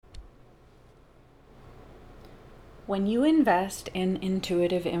When you invest in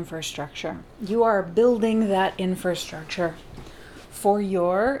intuitive infrastructure, you are building that infrastructure for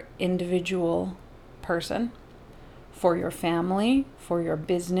your individual person, for your family, for your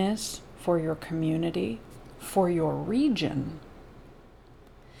business, for your community, for your region,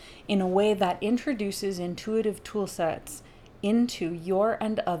 in a way that introduces intuitive tool sets into your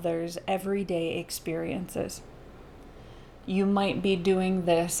and others' everyday experiences. You might be doing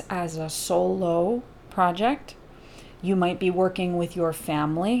this as a solo project. You might be working with your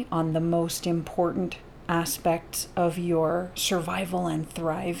family on the most important aspects of your survival and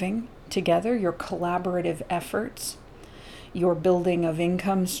thriving together, your collaborative efforts, your building of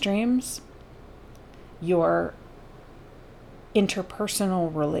income streams, your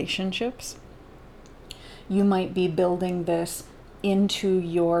interpersonal relationships. You might be building this into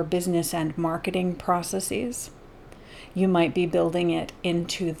your business and marketing processes. You might be building it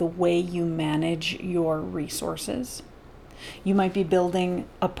into the way you manage your resources. You might be building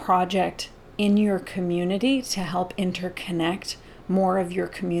a project in your community to help interconnect more of your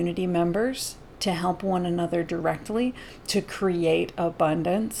community members, to help one another directly, to create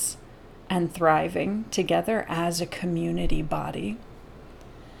abundance and thriving together as a community body.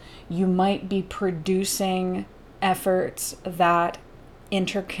 You might be producing efforts that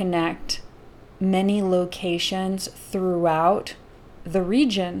interconnect many locations throughout the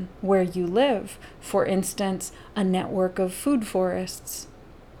region where you live. For instance, a network of food forests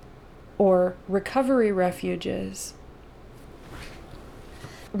or recovery refuges.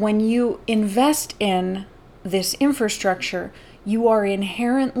 When you invest in this infrastructure, you are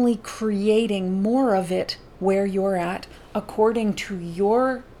inherently creating more of it where you're at according to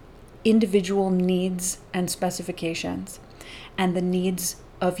your individual needs and specifications and the needs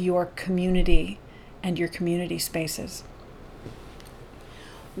of your community and your community spaces.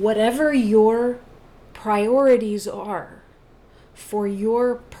 Whatever your priorities are for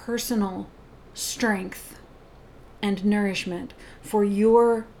your personal strength and nourishment, for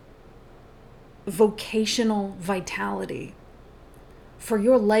your vocational vitality, for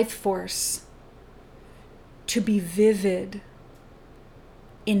your life force to be vivid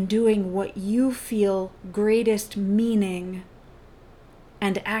in doing what you feel greatest meaning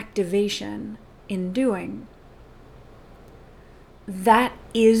and activation in doing, that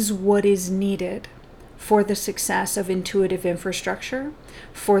is what is needed for the success of intuitive infrastructure,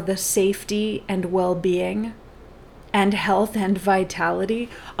 for the safety and well-being and health and vitality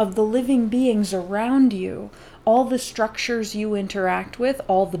of the living beings around you, all the structures you interact with,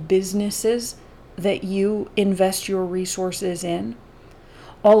 all the businesses that you invest your resources in,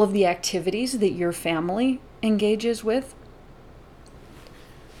 all of the activities that your family engages with.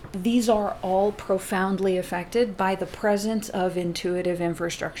 These are all profoundly affected by the presence of intuitive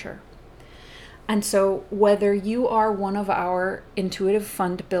infrastructure. And so whether you are one of our intuitive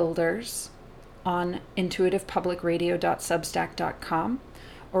fund builders on intuitivepublicradio.substack.com,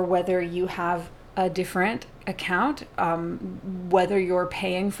 or whether you have a different account, whether you're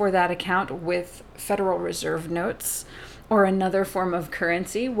paying for that account with Federal Reserve notes or another form of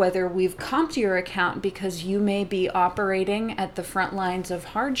currency, whether we've comped your account because you may be operating at the front lines of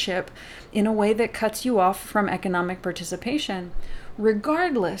hardship in a way that cuts you off from economic participation.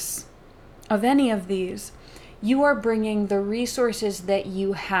 Regardless of any of these, you are bringing the resources that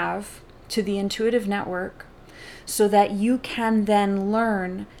you have to the intuitive network so that you can then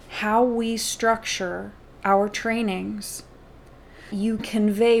learn how we structure our trainings. You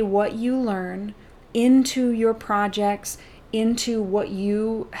convey what you learn into your projects, into what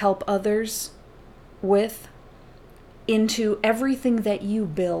you help others with, into everything that you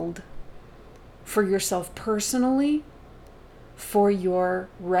build for yourself personally, for your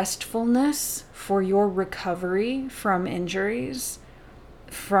restfulness, for your recovery from injuries,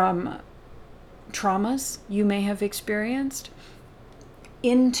 from traumas you may have experienced,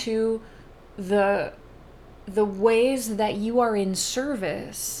 into the ways that you are in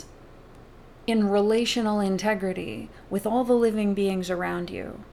service in relational integrity with all the living beings around you.